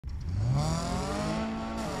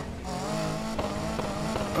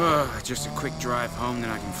Ugh, just a quick drive home, then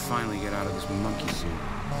I can finally get out of this monkey suit.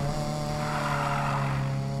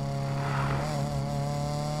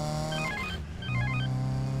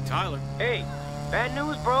 Tyler. Hey, bad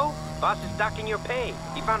news, bro. Boss is docking your pay.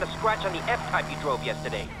 He found a scratch on the F-Type you drove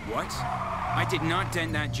yesterday. What? I did not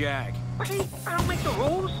dent that Jag. Hey, I don't make the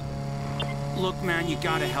rules. Look, man, you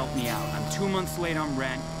gotta help me out. I'm 2 months late on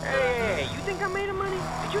rent. Hey, you think I made the money?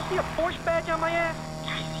 Did you see a Porsche badge on my ass?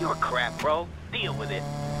 You're crap, bro. Deal with it.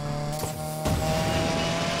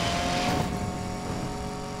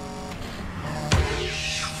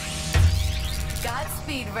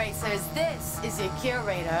 Godspeed, racers. This is your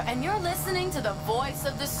curator, and you're listening to the voice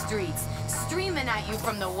of the streets, streaming at you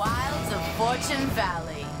from the wilds of Fortune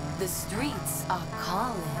Valley. The streets are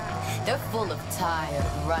calling. They're full of tired,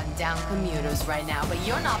 run-down commuters right now, but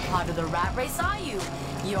you're not part of the rat race, are you?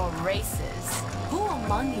 You're racers. Who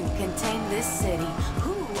among you can tame this city?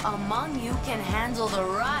 Who among you can handle the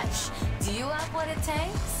rush? Do you have what it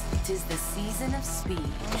takes? 'Tis the season of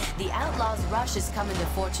speed. The Outlaws' rush is coming to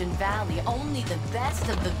Fortune Valley. Only the best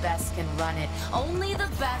of the best can run it. Only the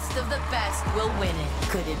best of the best will win it.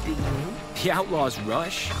 Could it be you? The Outlaws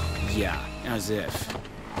rush? Yeah, as if.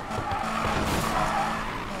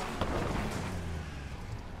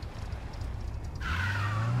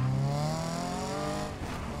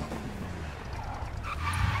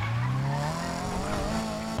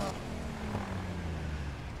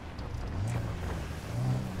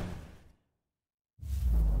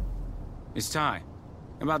 It's Ty.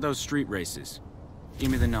 About those street races. Give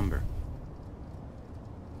me the number.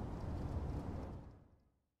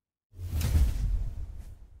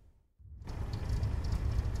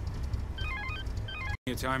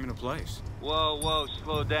 A time and a place. Whoa, whoa,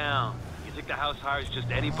 slow down. You think the house hires just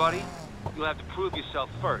anybody? You'll have to prove yourself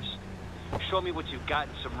first. Show me what you've got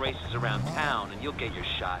in some races around town, and you'll get your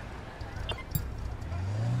shot.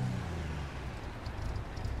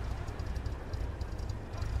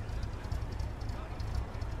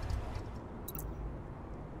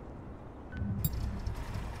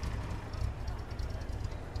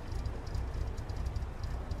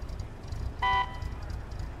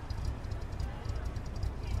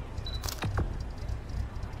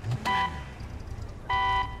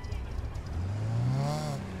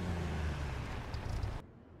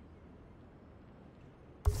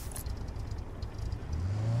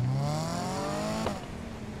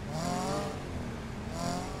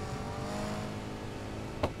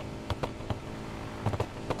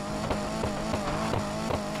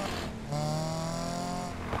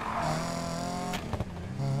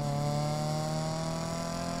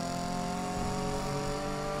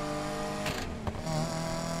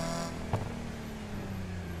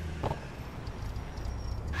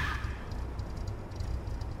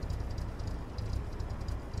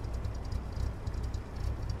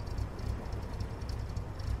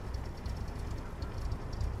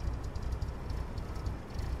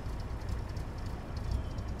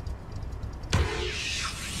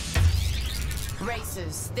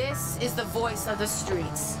 Racers, this is the voice of the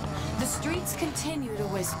streets. The streets continue to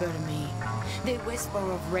whisper to me. They whisper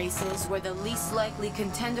of races where the least likely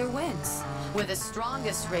contender wins, where the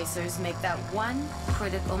strongest racers make that one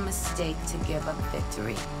critical mistake to give up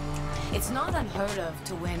victory. It's not unheard of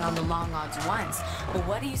to win on the long odds once, but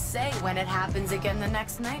what do you say when it happens again the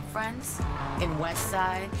next night, friends? In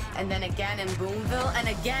Westside, and then again in Boonville, and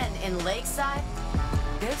again in Lakeside?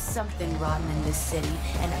 There's something rotten in this city,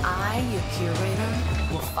 and I, your curator,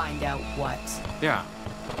 will find out what. Yeah,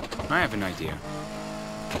 I have an idea.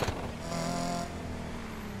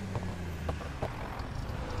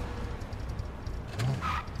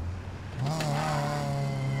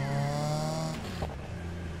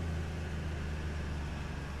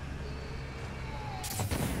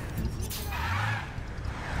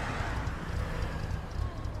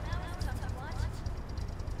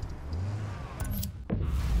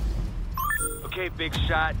 Okay, big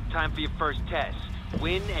shot, time for your first test.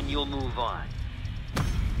 Win and you'll move on.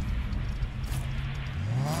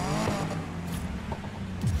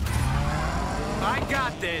 I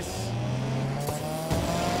got this!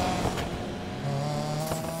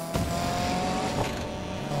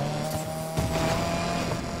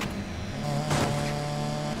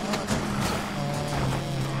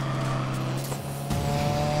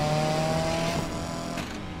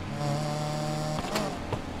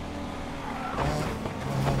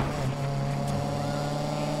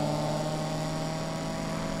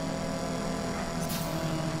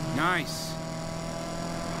 Nice.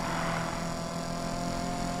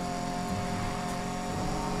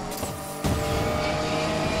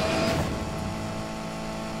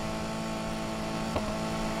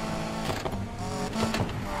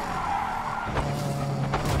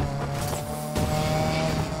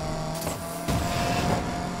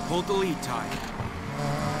 the lead, Ty.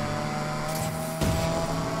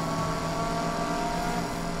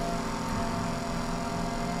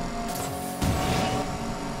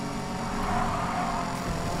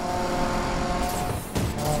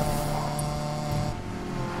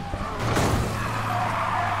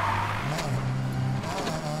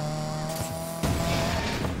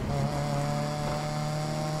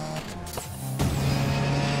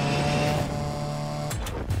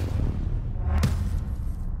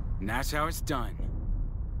 And that's how it's done.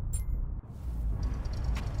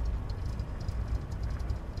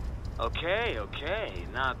 Okay,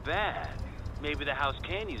 not bad. Maybe the house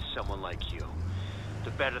can use someone like you.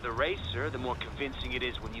 The better the racer, the more convincing it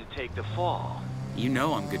is when you take the fall. You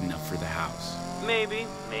know I'm good enough for the house. Maybe,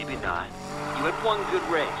 maybe not. You had one good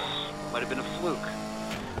race. Might have been a fluke.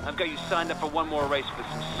 I've got you signed up for one more race with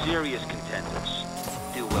some serious contenders.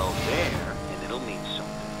 Do well there, and it'll mean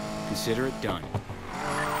something. Consider it done.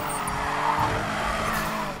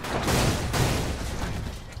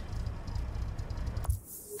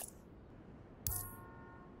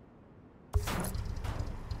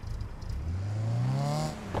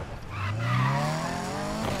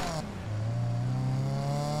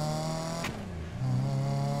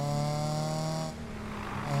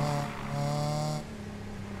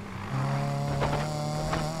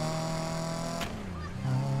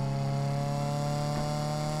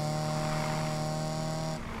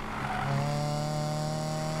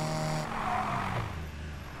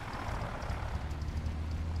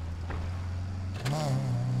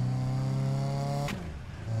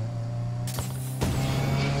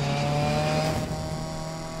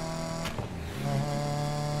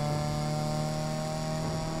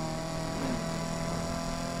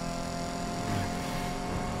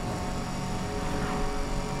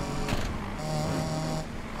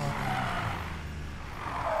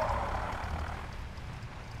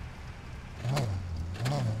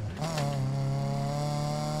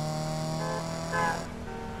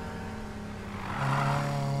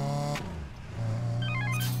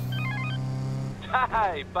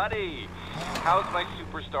 Hi, buddy. How's my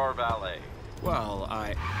superstar valet? Well,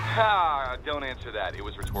 Don't answer that. It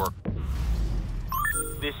was rhetorical.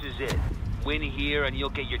 This is it. Win here and you'll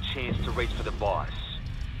get your chance to race for the boss.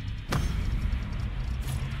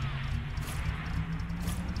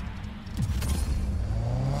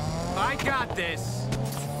 I got this.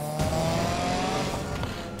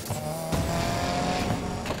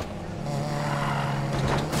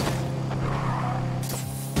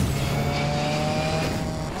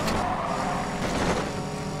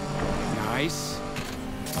 Nice.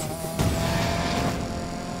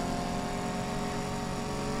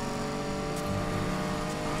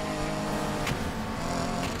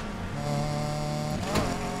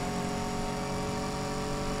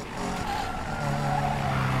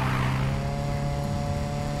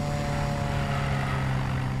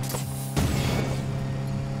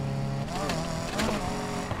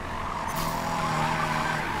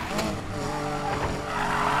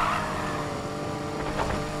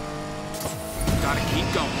 Gotta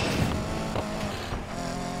keep going.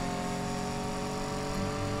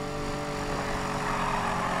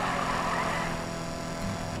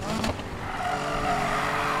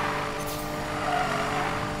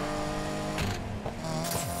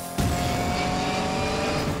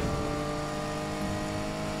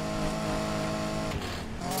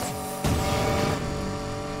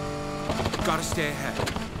 Gotta stay ahead.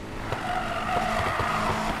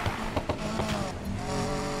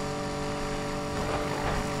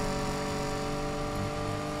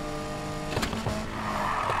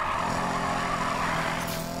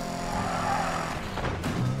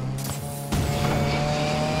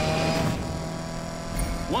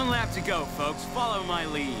 One lap to go, folks. Follow my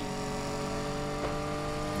lead.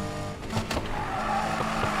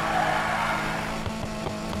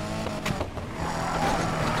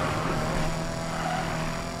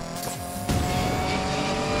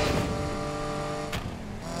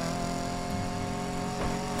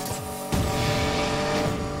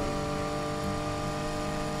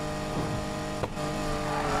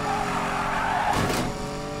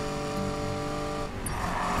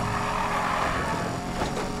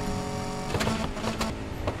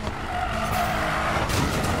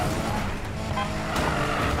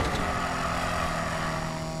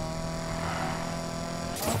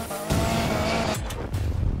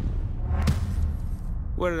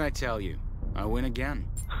 What did I tell you? I win again.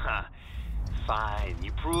 Ha. Fine.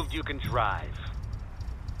 You proved you can drive.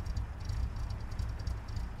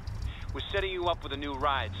 We're setting you up with a new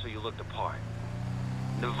ride so you look the part.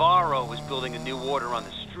 Navarro is building a new order on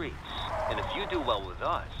the streets, and if you do well with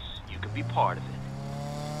us, you can be part of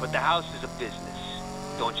it. But the house is a business.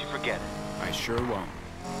 Don't you forget it. I sure won't.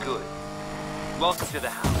 Good. Welcome to the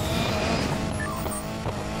house.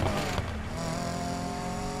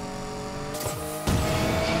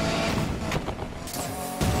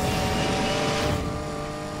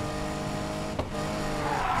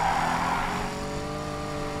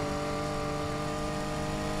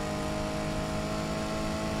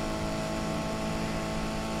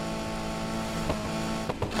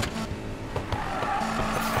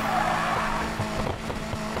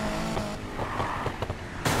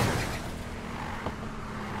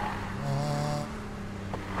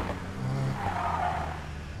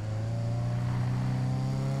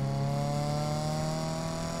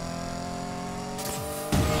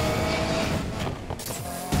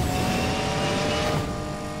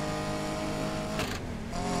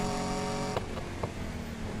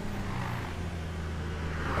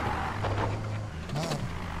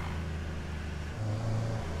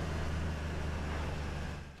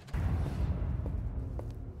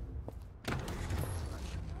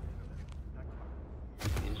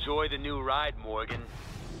 Enjoy the new ride, Morgan.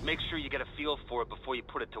 Make sure you get a feel for it before you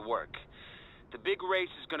put it to work. The big race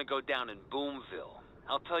is gonna go down in Boomville.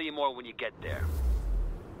 I'll tell you more when you get there.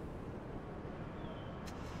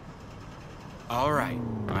 All right,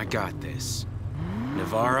 I got this.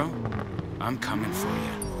 Navarro, I'm coming for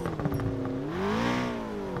you.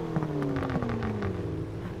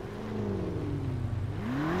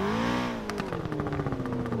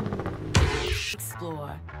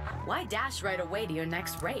 Explore. Why dash right away to your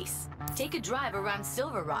next race? Take a drive around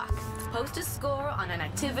Silver Rock. Post a score on an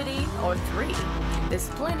activity or 3. There's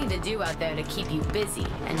plenty to do out there to keep you busy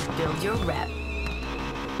and build your rep.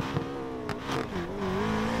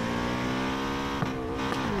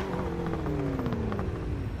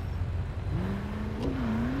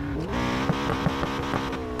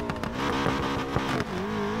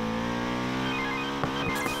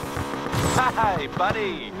 Hi,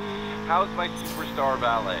 buddy. How's my superstar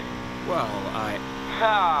valet? Well,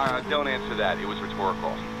 Don't answer that. It was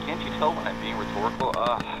rhetorical. Can't you tell when I'm being rhetorical?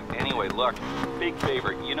 Anyway, look. Big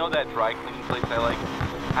favor. You know that dry cleaning place I like?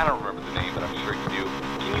 I don't remember the name, but I'm sure you do.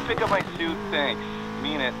 Can you pick up my suit? Thanks.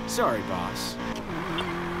 Mean it. sorry, boss.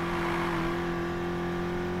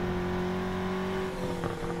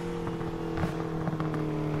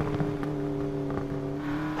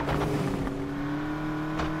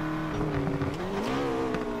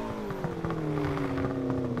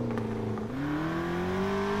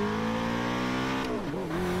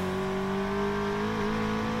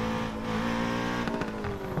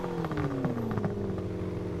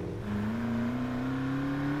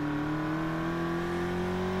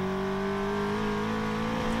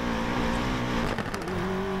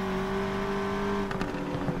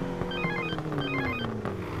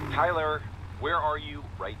 Tyler, where are you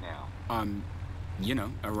right now? You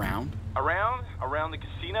know, around. Around? Around the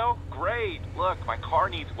casino? Great! Look, my car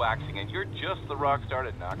needs waxing, and you're just the rock star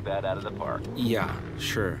to knock that out of the park. Yeah,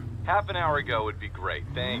 sure. Half an hour ago would be great.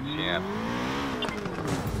 Thanks, champ.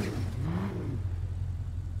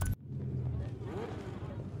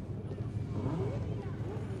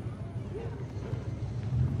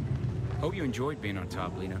 Hope you enjoyed being on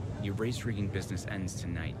top, Lena. Your race rigging business ends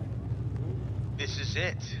tonight. This is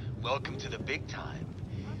it. Welcome to the big time.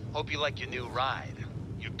 Hope you like your new ride.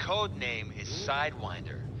 Your code name is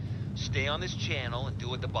Sidewinder. Stay on this channel and do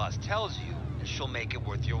what the boss tells you, and she'll make it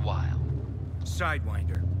worth your while.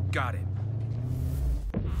 Sidewinder. Got it.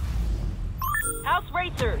 House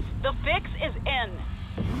Racers, the fix is in.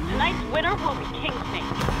 Tonight's winner will be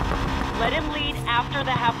Kingsnake. Let him lead after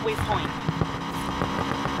the halfway point.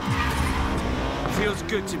 Feels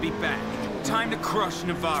good to be back. Time to crush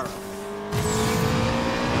Navarro.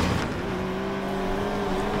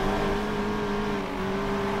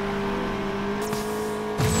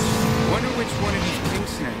 Wonder which one of these pink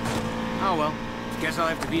snakes. Oh well, guess I'll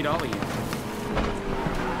have to beat all of you.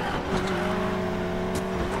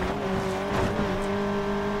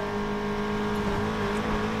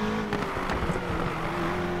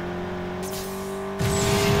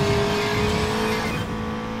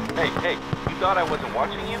 Hey, you thought I wasn't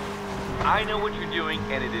watching you? I know what you're doing,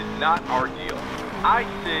 and it is not our deal. I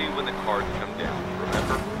say when the cards come down,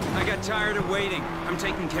 remember? I got tired of waiting. I'm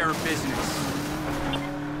taking care of business.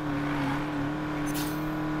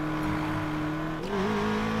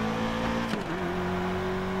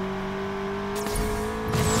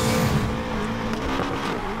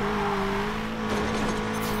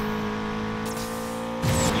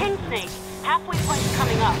 Kingsnake, halfway point's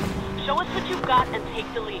coming up. Show us what you've got and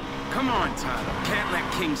take the lead. Come on, Tyler. Can't let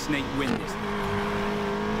Kingsnake win this.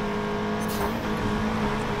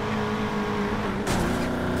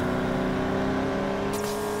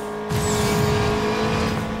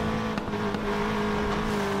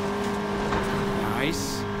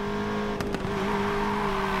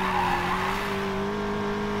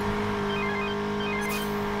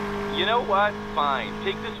 know what? Fine.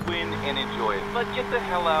 Take this win and enjoy it. But get the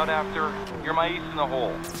hell out after. You're my ace in the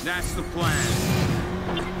hole. That's the plan.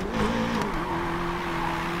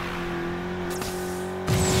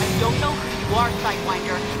 I don't know who you are,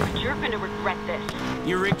 Sidewinder, but you're gonna regret this.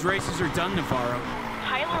 Your rigged races are done, Navarro.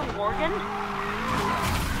 Tyler Morgan?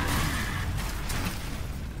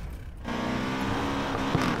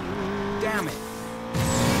 Damn it.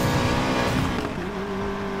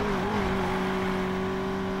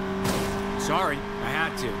 Sorry, I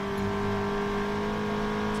had to.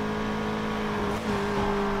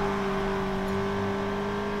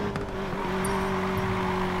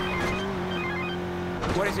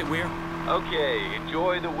 What is it, Weir? Okay,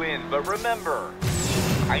 enjoy the win, but remember,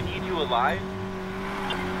 I need you alive.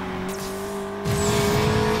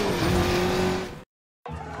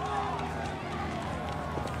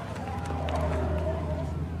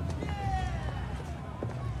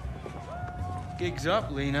 Gig's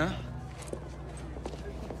up, Lena.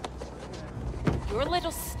 Your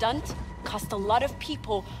little stunt cost a lot of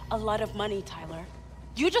people a lot of money, Tyler.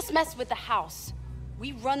 You just messed with the house.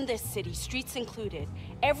 We run this city, streets included.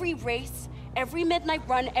 Every race, every midnight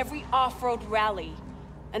run, every off-road rally.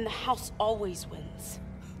 And the house always wins.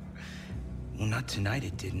 Well, not tonight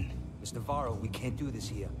it didn't. Miss Navarro, we can't do this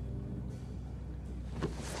here.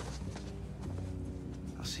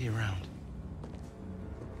 I'll see you around.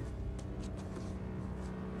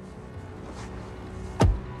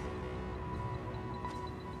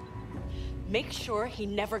 Make sure he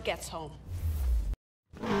never gets home.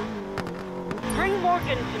 Bring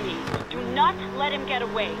Morgan to me. Do not let him get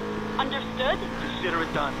away. Understood? Consider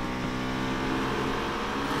it done.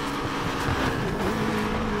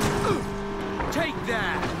 Take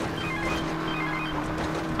that!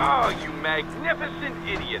 Oh, you magnificent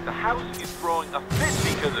idiot. The house is throwing a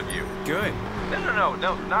fit because of you. Good. No,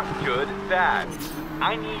 not good. Bad.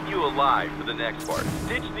 I need you alive for the next part.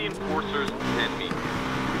 Ditch the enforcers and me.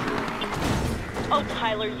 Oh,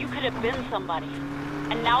 Tyler, you could have been somebody.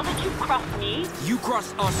 And now that you've crossed me... You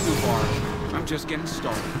crossed us, Navarro. I'm just getting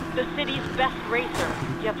started. The city's best racer,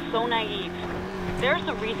 yet so naive. There's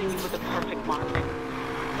a reason you were the perfect mark.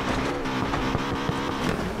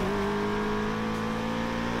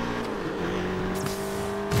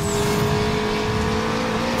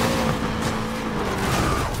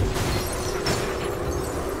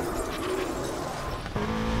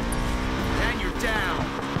 And you're down.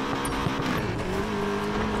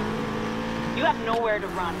 You have nowhere to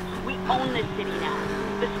run. We own this city now.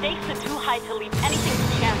 The stakes are too high to leave anything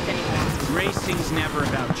to chance anymore. Racing's never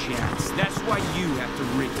about chance. That's why you have to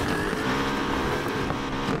rig it.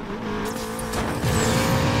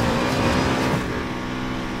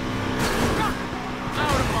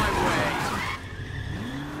 Out of my way!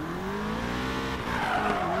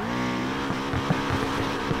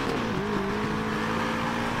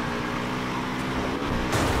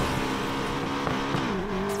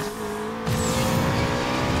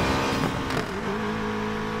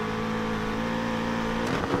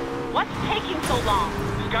 What's taking so long?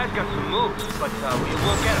 This guy's got some moves, but we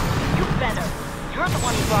won't get him. You better. You're the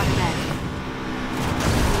one who brought him in.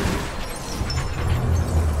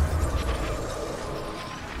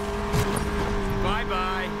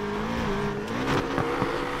 Bye-bye.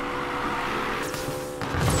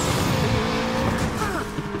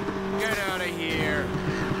 Get out of here.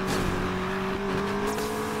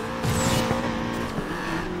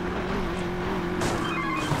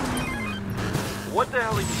 What the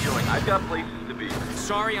hell are you doing? I've got places to be.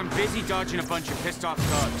 Sorry, I'm busy dodging a bunch of pissed off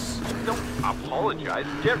thugs. Don't apologize.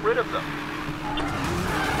 Get rid of them.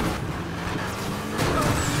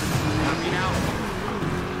 Happy now?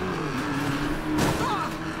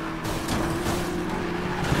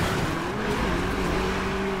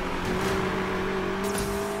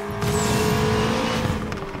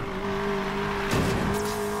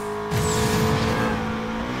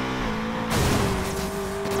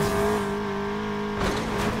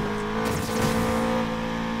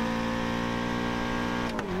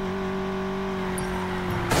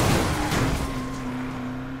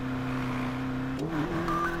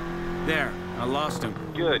 There, I lost him.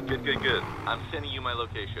 Good. I'm sending you my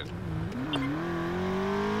location.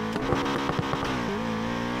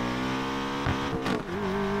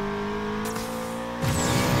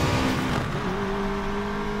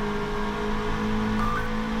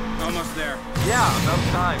 Almost there. Yeah, about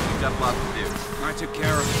time. We've got lots to do. I took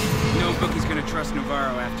care of it. No bookie's gonna trust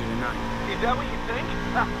Navarro after tonight. Is that what you think?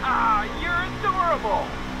 You're adorable!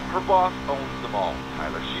 Her boss owns them all,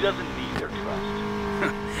 Tyler. She doesn't need their trust.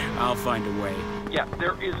 I'll find a way. Yeah,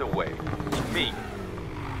 there is a way. Me.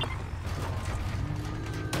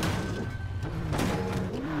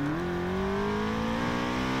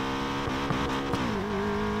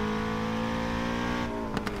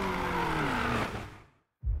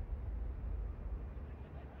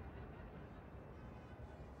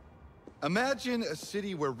 Imagine a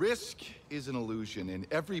city where risk is an illusion and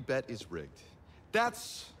every bet is rigged.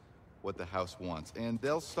 That's what the house wants, and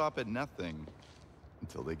they'll stop at nothing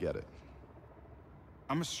until they get it.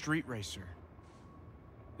 I'm a street racer.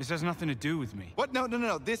 This has nothing to do with me. What? No.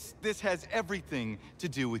 This has everything to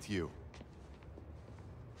do with you.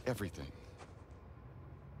 Everything.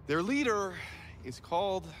 Their leader is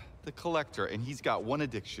called the Collector, and he's got one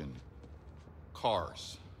addiction.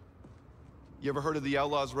 Cars. You ever heard of the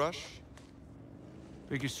Outlaws Rush?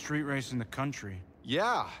 Biggest street race in the country.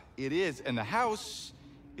 Yeah, it is, and the house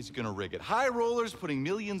is gonna rig it. High rollers putting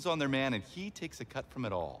millions on their man, and he takes a cut from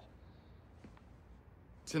it all.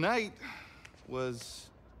 Tonight was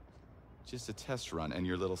just a test run, and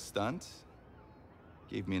your little stunt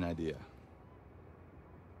gave me an idea.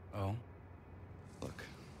 Oh? Look,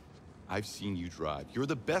 I've seen you drive. You're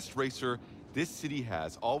the best racer this city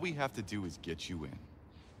has. All we have to do is get you in.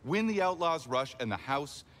 Win the Outlaws Rush, and the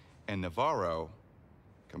house and Navarro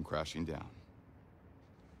come crashing down.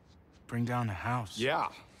 Bring down the house? Yeah.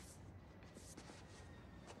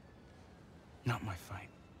 Not my fight.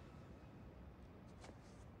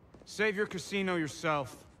 Save your casino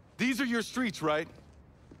yourself. These are your streets, right?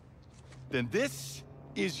 Then this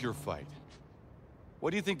is your fight.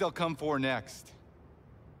 What do you think they'll come for next?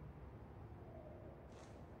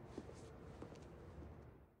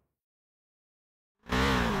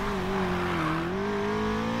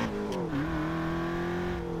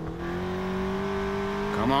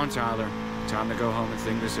 Come on, Tyler. Time to go home and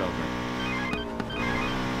think this over.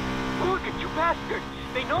 Look at you bastards!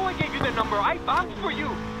 They know I gave you the number. I vouched for you.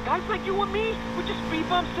 Guys like you and me, we're just speed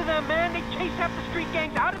bumps to them, man. They chase half the street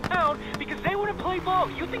gangs out of town because they wouldn't play ball.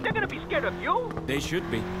 You think they're gonna be scared of you? They should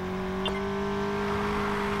be.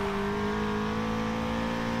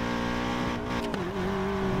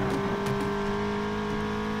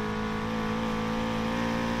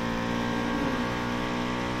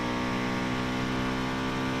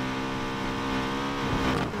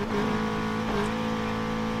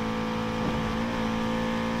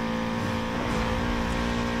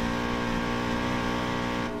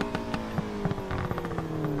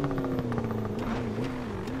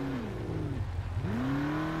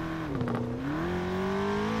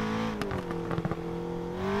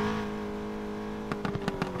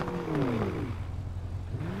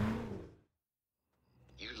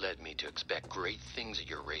 To expect great things at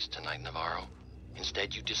your race tonight, Navarro.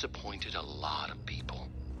 Instead, you disappointed a lot of people.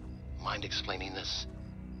 Mind explaining this?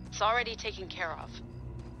 It's already taken care of.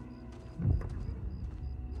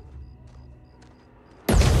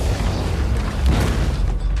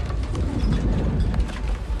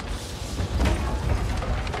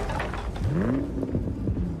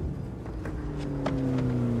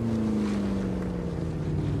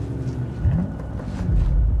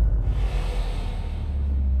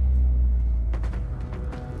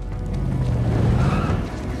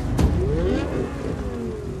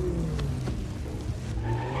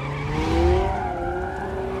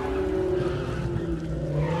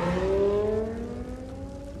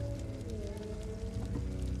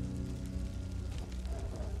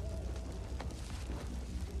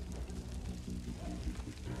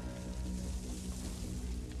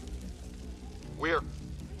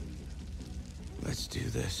 Let's do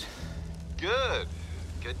this. Good.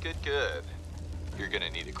 Good. You're gonna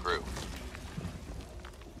need a crew.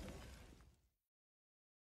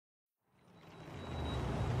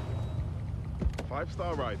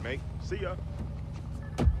 Five-star ride, mate. See ya.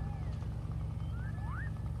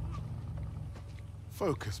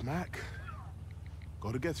 Focus, Mac.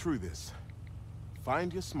 Gotta get through this.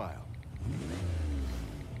 Find your smile.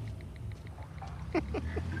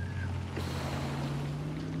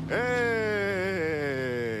 Hey!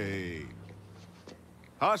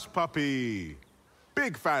 Hush, puppy.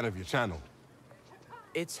 Big fan of your channel.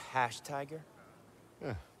 It's Tiger.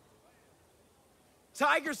 Yeah.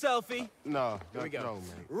 Tiger selfie. No, here we go. No,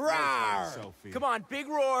 man. Roar! Selfie. Come on, big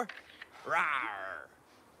roar. Roar!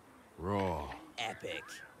 Roar. Epic.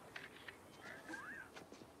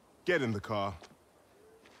 Get in the car.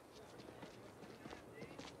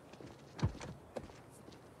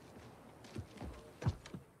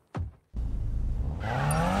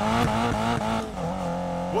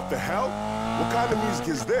 What the hell? What kind of music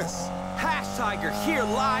is this? Tiger here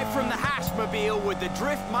live from the Hashmobile with the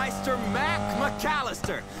Driftmeister Mac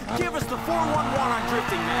McAllister. Give us the 411 on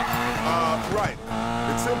drifting, Mac. Right.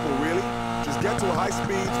 It's simple, really. Just get to a high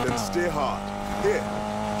speed, then steer hard. Here,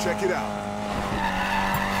 check it out.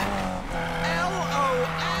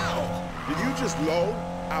 LOL! Did you just low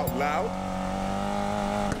out loud?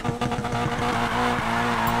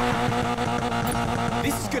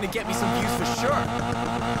 This is gonna get me some views for sure.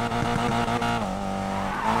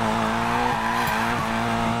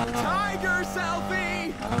 Tiger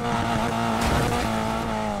selfie!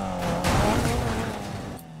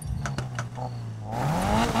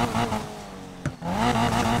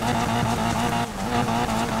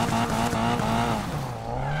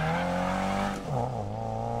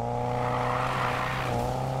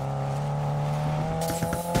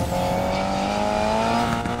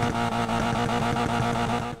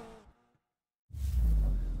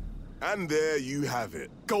 And there you have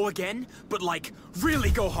it. Go again, but like, really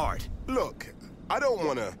go hard. Look, I don't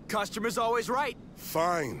wanna... Customer's always right.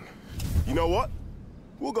 Fine. You know what?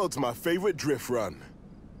 We'll go to my favorite drift run.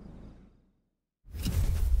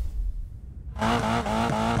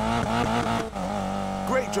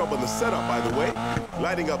 Great job on the setup, by the way.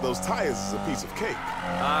 Lighting up those tires is a piece of cake.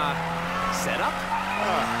 Setup?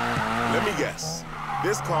 Let me guess.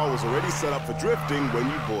 This car was already set up for drifting when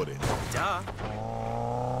you bought it. Duh.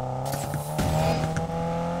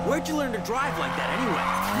 Where'd you learn to drive like that anyway?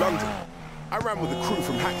 London. I ran with a crew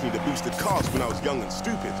from Hackney that boosted cars when I was young and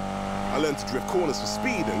stupid. I learned to drift corners for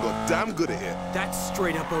speed and got damn good at it. That's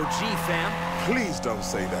straight up OG, fam. Please don't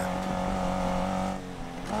say that.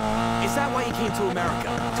 Is that why you came to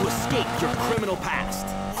America? To escape your criminal past?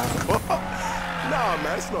 Nah,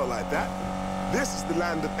 man, it's not like that. This is the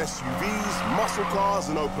land of SUVs, muscle cars,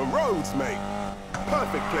 and open roads, mate.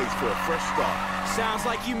 Perfect place for a fresh start. Sounds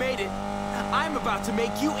like you made it. I'm about to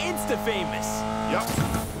make you insta-famous. Yup.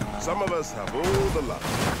 Some of us have all the luck.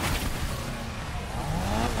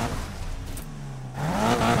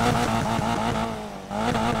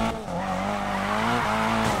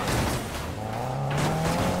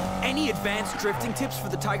 Any advanced drifting tips for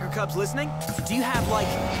the Tiger Cubs listening? Do you have, like,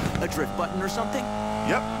 a drift button or something?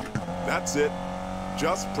 Yep. That's it.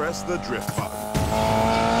 Just press the drift button.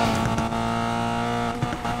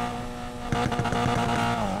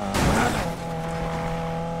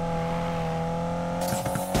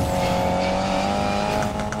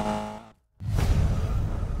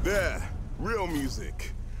 There, real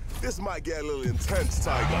music. This might get a little intense,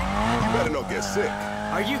 Tiger. You better not get sick.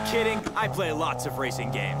 Are you kidding? I play lots of racing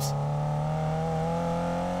games.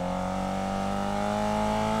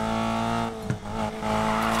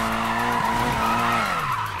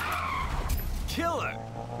 Killer!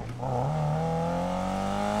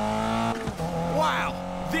 Wow,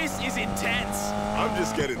 this is intense. I'm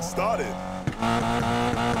just getting started.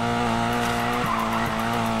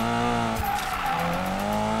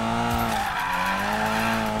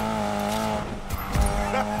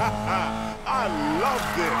 I love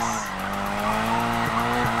this.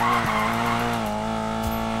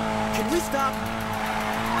 Can we stop?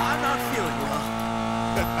 I'm not feeling well.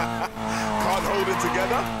 Can't hold it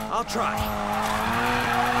together? I'll try.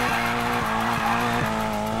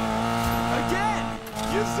 Again!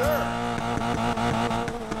 Yes, sir.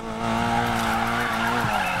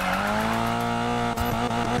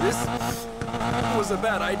 This was a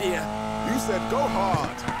bad idea. You said go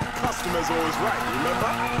hard. Customer's always right,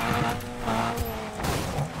 remember?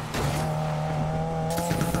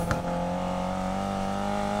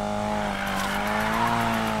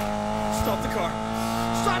 Stop the car!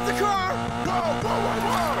 Stop the car! Whoa, whoa, whoa,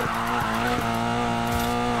 whoa!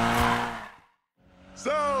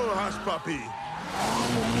 So, hush puppy.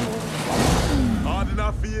 Hard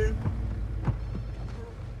enough for you?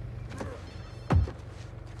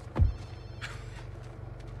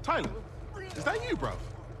 Tyler, is that you, bro?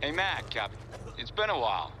 Hey, Mac, it's been a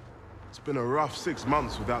while. It's been a rough 6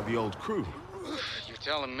 months without the old crew. You're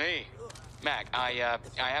telling me. Mac, I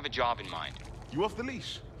have a job in mind. You off the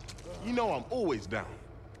leash? You know I'm always down.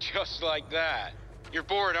 Just like that. You're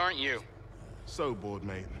bored, aren't you? So bored,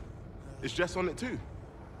 mate. Is Jess on it too?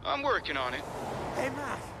 I'm working on it. Hey,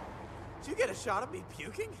 Mac. Did you get a shot of me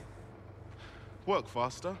puking? Work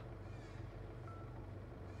faster.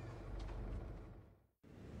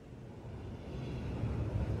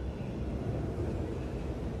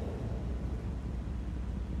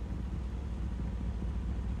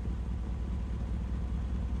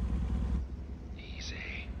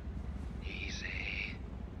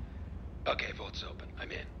 Okay, vault's open.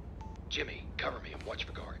 I'm in. Jimmy, cover me and watch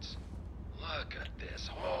for guards. Look at this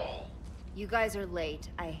hole. You guys are late.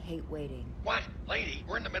 I hate waiting. What? Lady,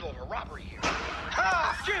 we're in the middle of a robbery here.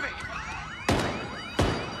 Ah! Jimmy!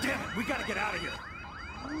 Damn it, we gotta get out of here.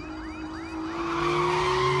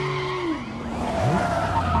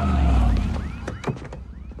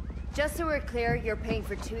 Just so we're clear, you're paying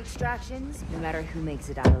for 2 extractions, no matter who makes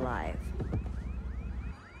it out alive.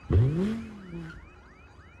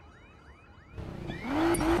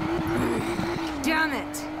 Damn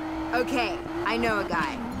it! Okay, I know a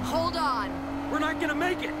guy. Hold on. We're not gonna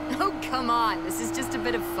make it. Oh, come on. This is just a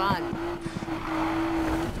bit of fun.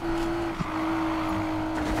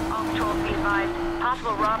 All patrols be advised.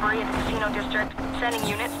 Possible robbery in the casino district. Sending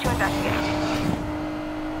units to investigate.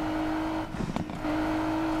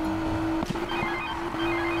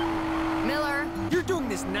 Miller. You're doing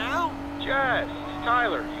this now? Jess,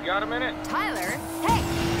 Tyler, you got a minute? Tyler? Hey,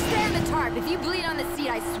 stay on the tarp. If you bleed on the seat,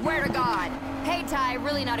 I swear to God. Hey, Ty,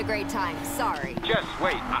 really not a great time. Sorry. Jess,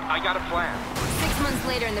 wait, I got a plan. 6 months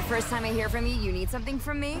later, and the first time I hear from you, you need something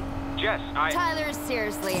from me? Jess, Tyler,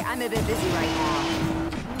 seriously, I'm a bit busy right now.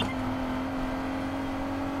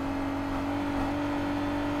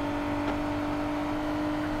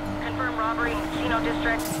 Confirmed robbery in casino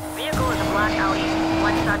district. Vehicle is a black Audi.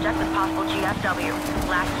 One subject with possible GSW.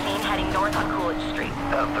 Last seen heading north on Coolidge Street.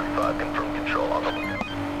 F-35, confirm control on the...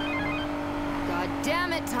 God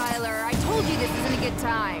damn it, Tyler. I told you this isn't a good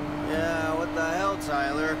time. Yeah, what the hell,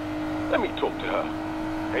 Tyler? Let me talk to her.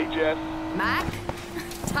 Hey, Jess. Mac?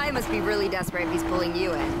 Ty must be really desperate if he's pulling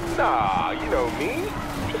you in. Nah, you know me.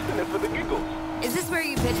 Just in it for the giggles. Is this where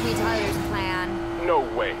you pitch me Tyler's plan? No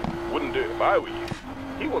way. Wouldn't do it if I were you.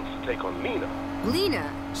 He wants to take on Lena. Lena?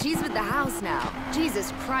 She's with the house now.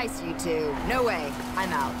 Jesus Christ, you two. No way.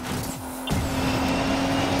 I'm out.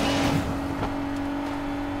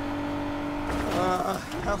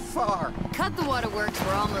 How far? Cut the waterworks.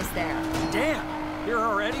 We're almost there. Damn, you're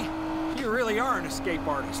already? You really are an escape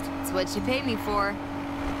artist. It's what you paid me for.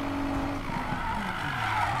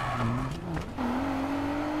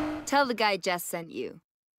 Tell the guy Jess sent you.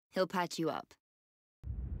 He'll patch you up.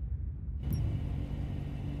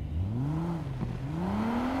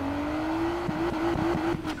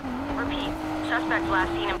 Repeat. Suspect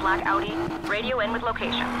last seen in black Audi. Radio in with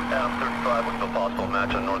location. F-35 with a possible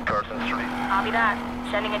match on North Carson Street. Copy that.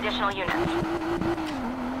 Sending additional units.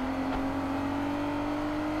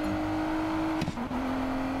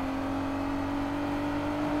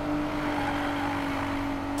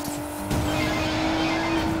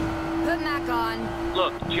 Put Mac on.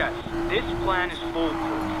 Look, Jess, this plan is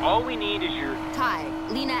foolproof. All we need is your... Ty,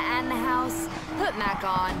 Lena and the house. Put Mac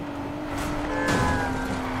on.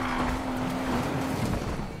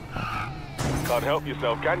 Can't help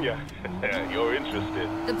yourself, can you? You're interested.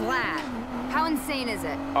 The plan. How insane is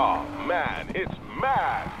it? Oh, man, it's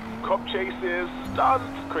mad. Cop chases, stunts,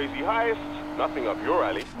 crazy heists, nothing up your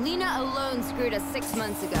alley. Lena alone screwed us 6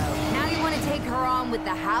 months ago. Now you want to take her on with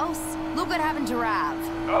the house? Look what happened to Rav.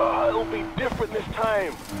 It'll be different this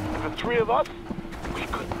time. The three of us, we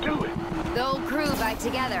could do it. The whole crew back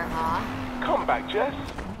together, huh? Come back, Jess.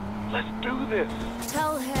 Let's do this.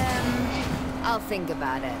 Tell him I'll think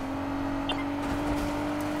about it.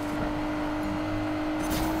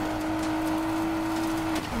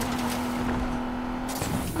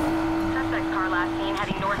 Suspect car last seen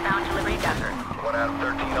heading northbound to Liberty Desert. 1 out of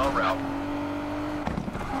 13 en route.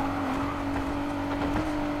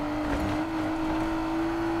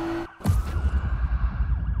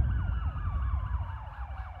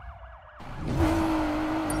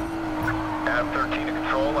 F-13 to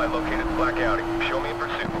control. I located the black Audi. Show me in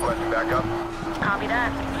pursuit. Requesting backup. Copy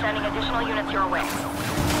that. Sending additional units your way.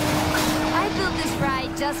 I built this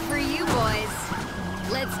ride just for you boys.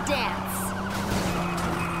 Let's dance.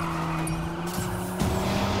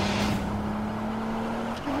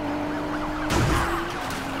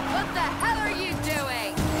 What the hell are you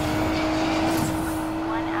doing?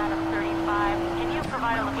 1 out of 35. Can you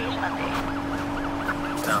provide a location update?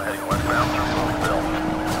 Now heading westbound through Louisville.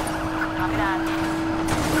 Copy that.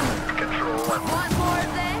 Control. Want more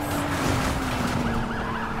of this?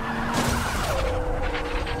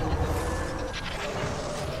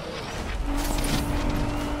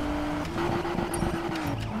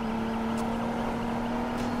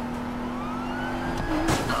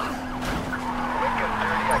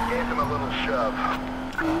 I gave him a little shove.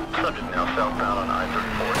 Subject now southbound on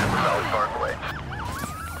I-34 at Valley Parkway.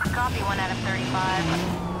 Copy 1 out of 35.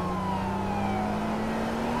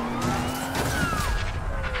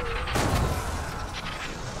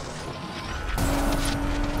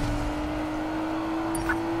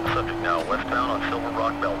 Subject now westbound on Silver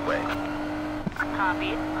Rock Beltway.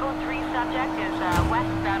 Copied. Code 3 subject is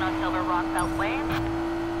westbound on Silver Rock Beltway.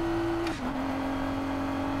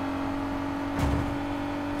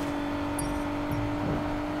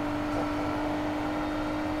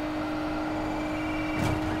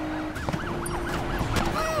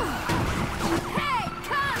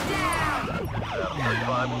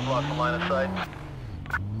 We've lost the line of sight.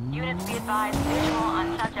 Units be advised, visual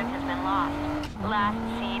on subject has been lost. Last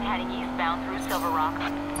seen heading eastbound through Silver Rock.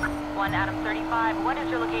 1 out of 35. What is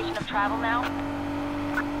your location of travel now?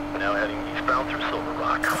 Now heading eastbound through Silver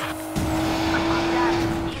Rock.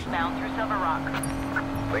 Eastbound through Silver Rock.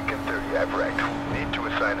 Lincoln 30, I've wrecked. Need to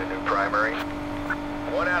assign a new primary.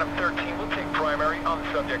 1 out of 13 will take primary. On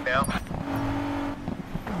the subject now.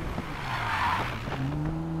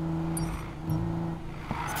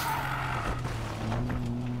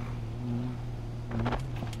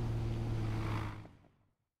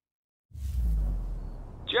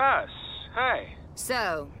 Jess, hey.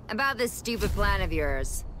 So, about this stupid plan of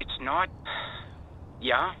yours. It's not...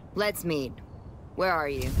 Yeah? Let's meet. Where are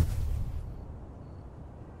you?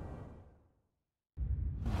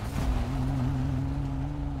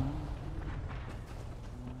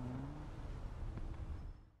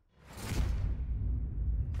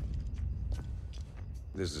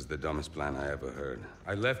 This is the dumbest plan I ever heard.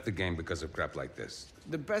 I left the game because of crap like this.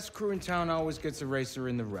 The best crew in town always gets a racer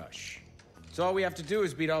in the rush. So all we have to do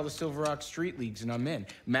is beat all the Silver Rock street leagues and I'm in.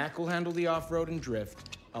 Mac will handle the off-road and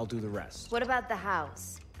drift. I'll do the rest. What about the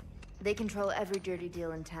house? They control every dirty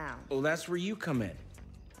deal in town. Well, that's where you come in.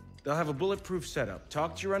 They'll have a bulletproof setup.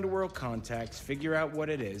 Talk to your underworld contacts, figure out what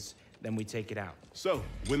it is, then we take it out. So,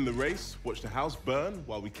 win the race, watch the house burn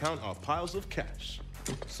while we count our piles of cash.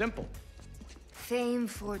 Simple. Fame,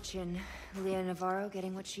 fortune, Leah Navarro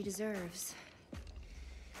getting what she deserves.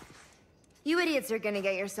 You idiots are gonna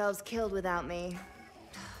get yourselves killed without me.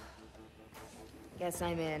 Guess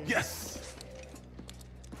I'm in. Yes!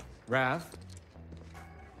 Raph?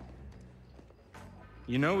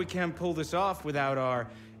 You know we can't pull this off without our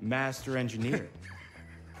master engineer.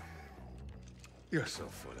 You're so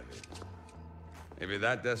full of it. If you're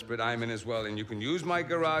that desperate, I'm in as well, and you can use my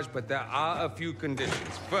garage, but there are a few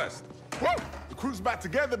conditions. First... Whoa! The crew's back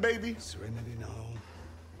together, baby! Serenity, no.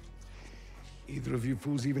 Either of you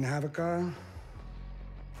fools even have a car?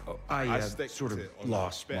 Oh, I sort of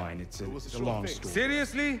lost mine. It's a long story.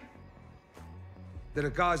 Seriously? There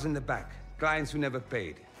are cars in the back. Clients who never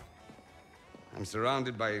paid. I'm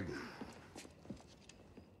surrounded by...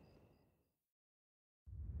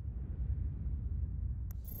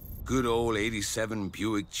 Good old 87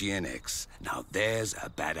 Buick GNX. Now there's a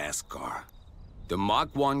badass car. The Mark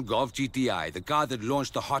I Golf GTI, the car that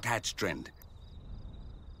launched the hot hatch trend.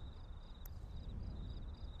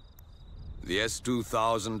 The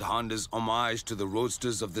S2000 Honda's homage to the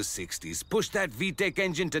roadsters of the 60s. Push that VTEC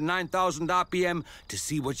engine to 9,000 RPM to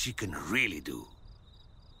see what she can really do.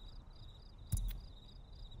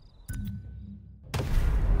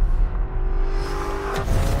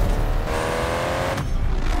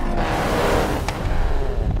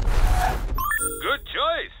 Good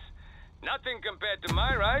choice. Nothing compared to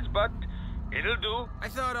my rides, but it'll do. I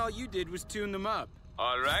thought all you did was tune them up.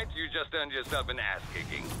 All right, you just earned yourself an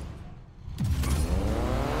ass-kicking.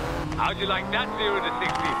 How'd you like that 0 to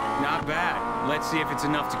 60? Not bad. Let's see if it's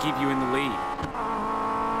enough to keep you in the lead.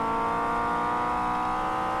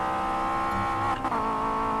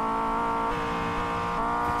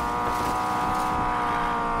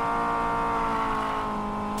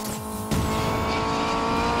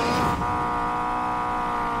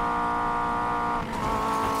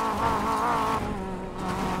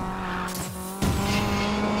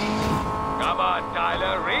 Come on,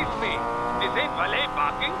 Tyler, race me. This ain't valet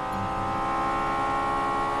parking.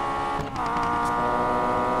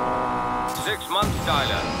 6 months,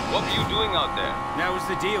 Tyler. What were you doing out there? That was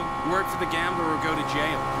the deal. Work for the gambler or go to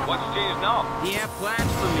jail. What's changed now? He had plans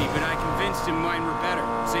for me, but I convinced him mine were better.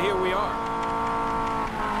 So here we are.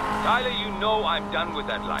 Tyler, you know I'm done with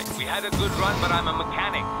that life. We had a good run, but I'm a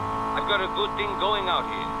mechanic. I've got a good thing going out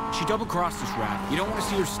here. She double-crossed us, Raph. You don't want to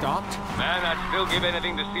see her stopped? Man, I'd still give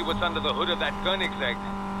anything to see what's under the hood of that Koenigsegg.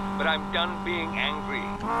 But I'm done being angry.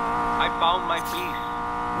 I found my peace.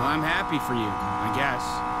 Well, I'm happy for you, I guess.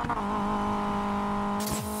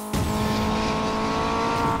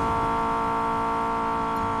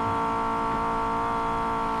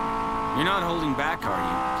 You're not holding back, are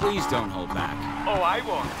you? Please don't hold back. Oh, I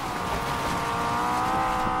won't.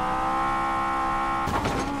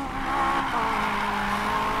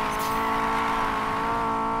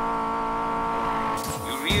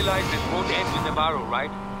 You realize this won't end with Navarro,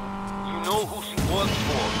 right? You know who she works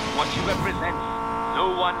for, what she represents.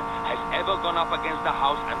 No one has ever gone up against the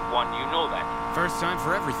house and won. You know that. First time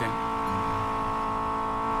for everything.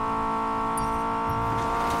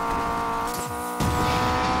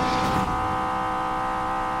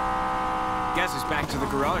 Guess it's back to the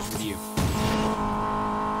garage with you.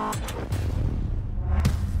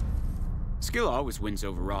 Skill always wins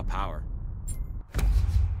over raw power.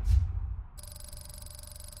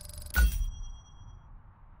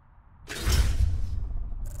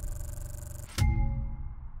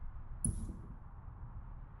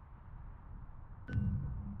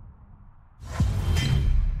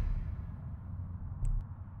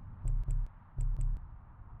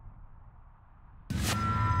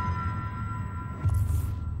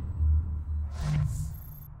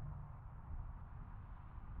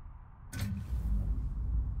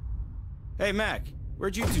 Hey, Mac,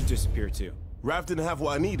 where'd you two disappear to? Rav didn't have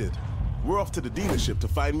what I needed. We're off to the dealership to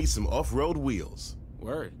find me some off-road wheels.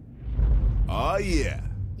 Word. Oh, yeah.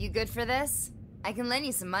 You good for this? I can lend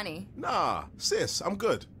you some money. Nah, sis, I'm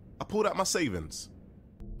good. I pulled out my savings.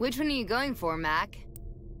 Which one are you going for, Mac?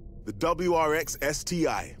 The WRX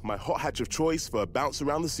STI, my hot hatch of choice for a bounce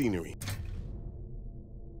around the scenery.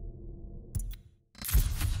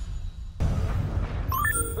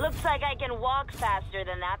 Looks like I can walk faster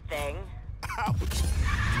than that thing. Ouch.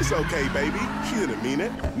 It's okay, baby. She didn't mean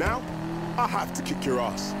it. Now, I have to kick your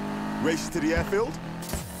ass. Race to the airfield?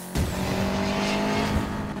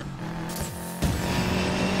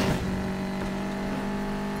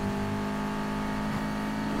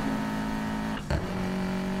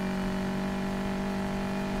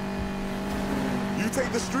 You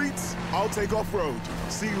take the streets, I'll take off-road.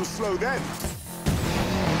 See you slow then.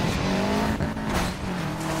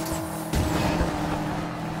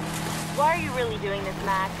 Why are you really doing this,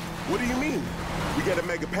 Mac? What do you mean? We get a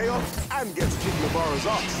mega payoff and get to kick Navarro's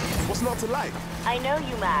ass. What's not to like? I know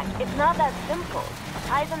you, Mac. It's not that simple.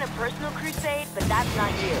 Ty's on a personal crusade, but that's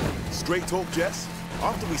not you. Straight talk, Jess.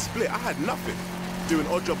 After we split, I had nothing. Doing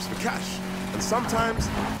odd jobs for cash. And sometimes,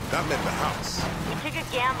 that meant the house. You took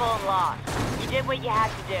a gamble and lost. You did what you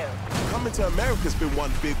had to do. Coming to America's been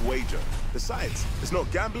one big wager. Besides, it's not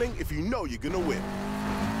gambling if you know you're gonna win.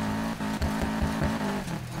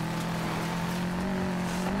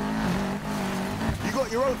 You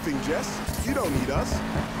got your own thing, Jess. You don't need us.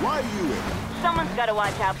 Why are you in? Someone's got to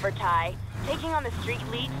watch out for Ty. Taking on the street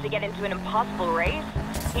leads to get into an impossible race?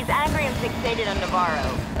 He's angry and fixated on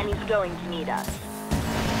Navarro, and he's going to need us.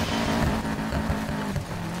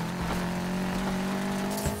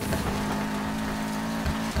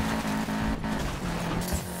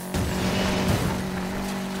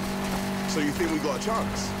 So you think we got a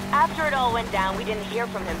chance? After it all went down, we didn't hear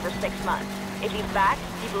from him for 6 months. If he's back,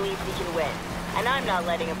 he believes he can win. And I'm not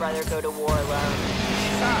letting a brother go to war alone.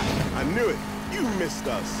 Ah, I knew it. You missed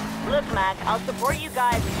us. Look, Mac, I'll support you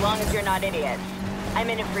guys as long as you're not idiots. I'm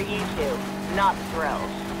in it for you two, not the thrills.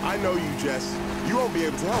 I know you, Jess. You won't be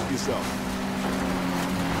able to help yourself.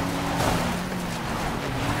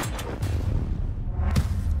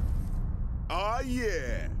 Oh,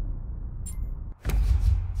 yeah.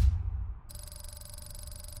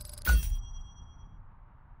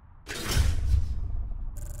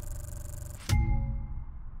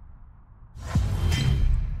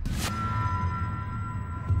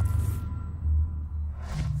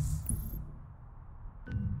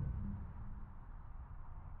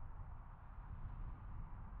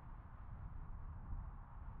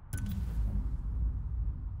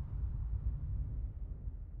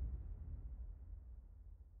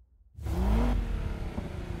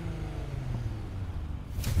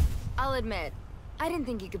 I'll admit, I didn't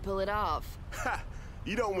think you could pull it off. Ha!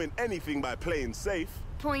 You don't win anything by playing safe.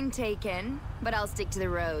 Point taken, but I'll stick to the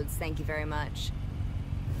roads, thank you very much.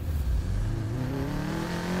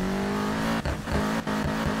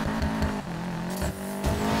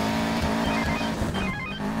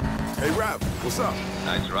 Hey, Rav, what's up?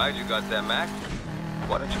 Nice ride you got there, Mac.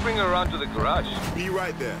 Why don't you bring her around to the garage? Be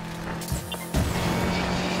right there.